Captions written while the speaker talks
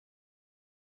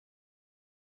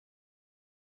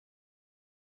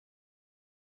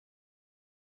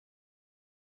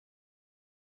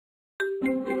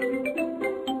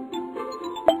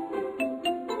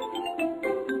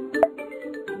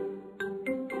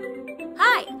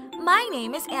My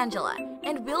name is Angela,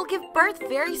 and we'll give birth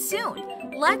very soon.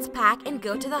 Let's pack and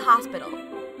go to the hospital.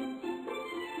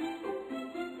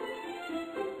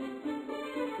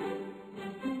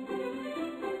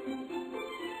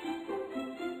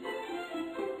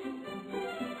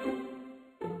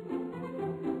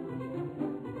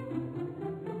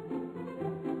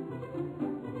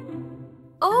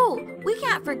 Oh, we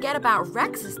can't forget about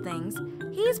Rex's things.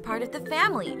 He's part of the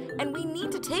family, and we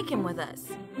need to take him with us.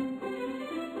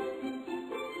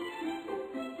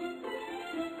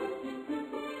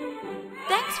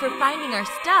 Thanks for finding our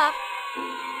stuff.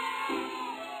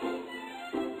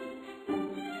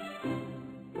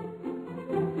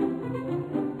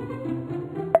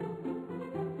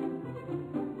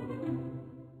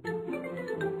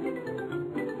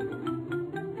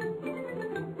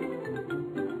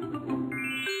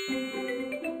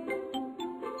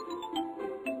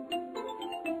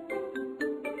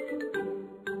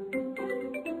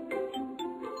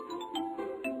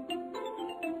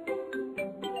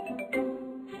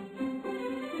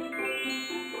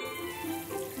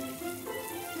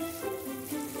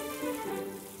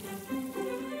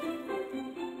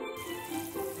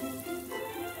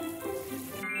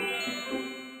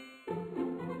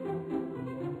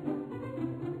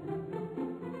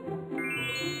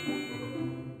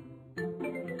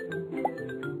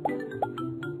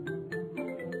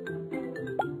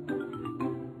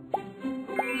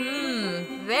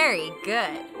 Very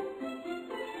good.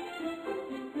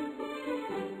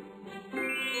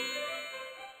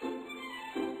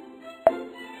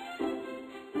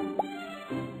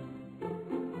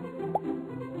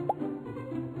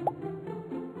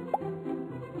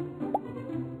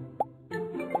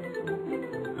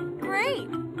 Great!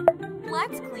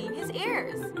 Let's clean his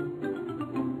ears.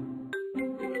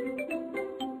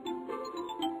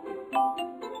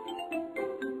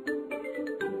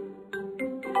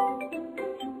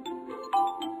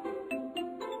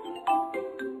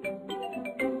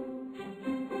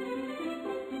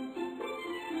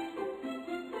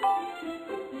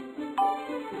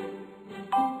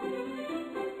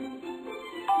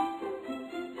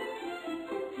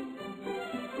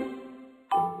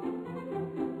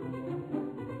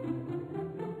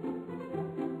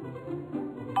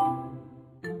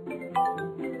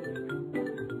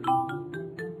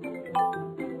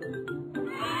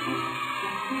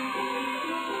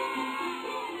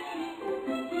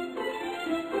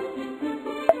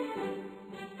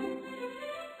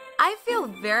 I feel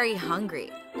very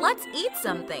hungry. Let's eat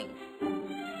something.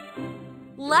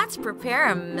 Let's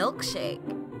prepare a milkshake.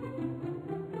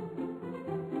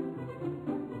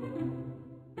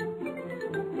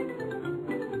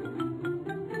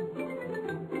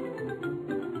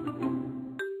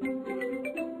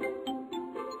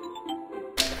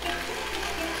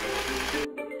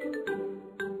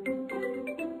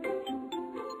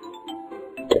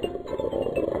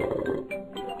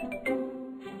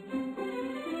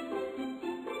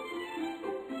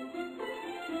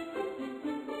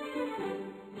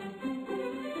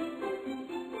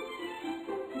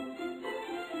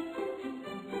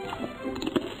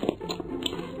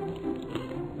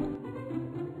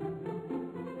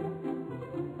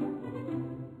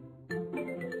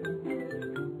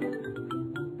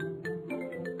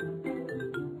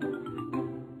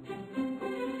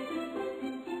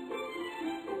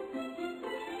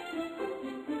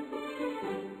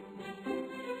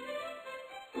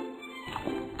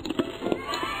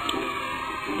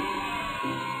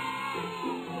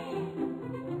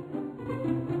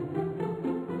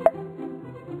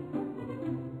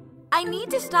 I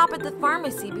need to stop at the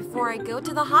pharmacy before I go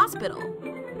to the hospital.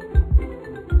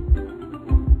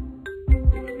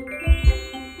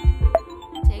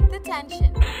 Take the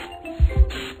tension.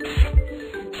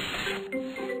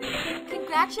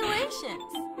 Congratulations!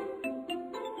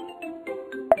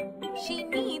 She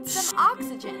needs some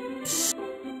oxygen.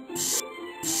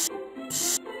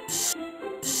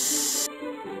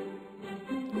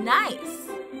 Nice!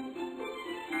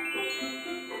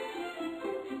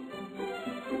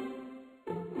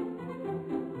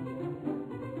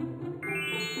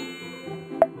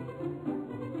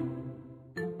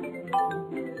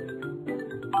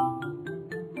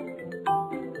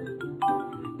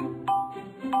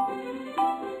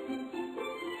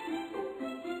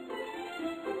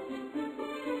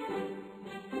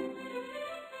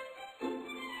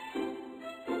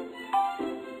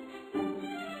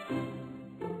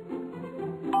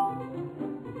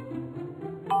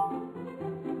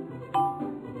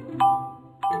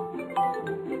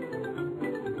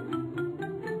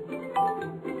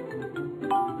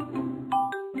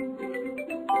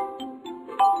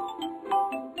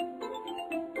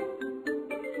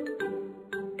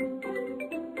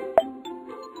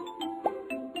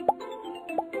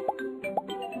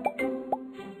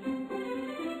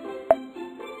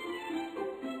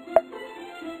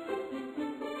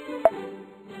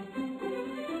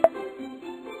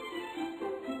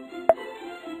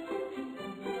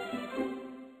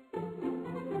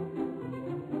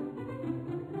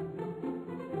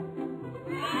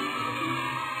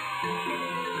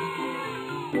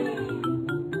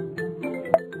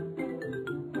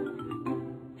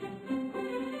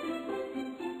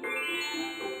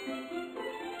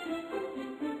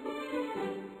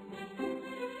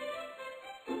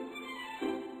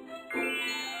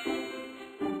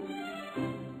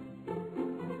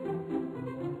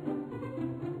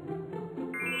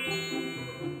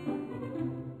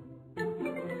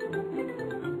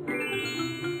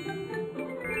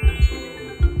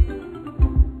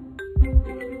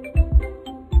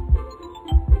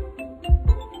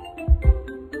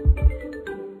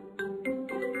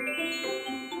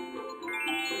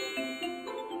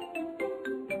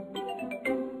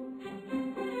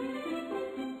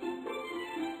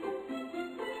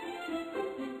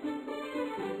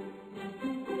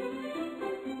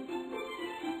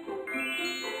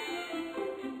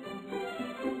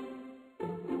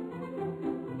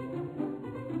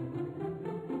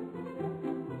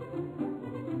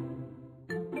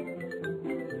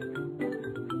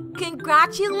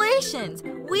 Congratulations!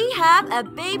 We have a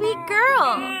baby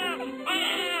girl!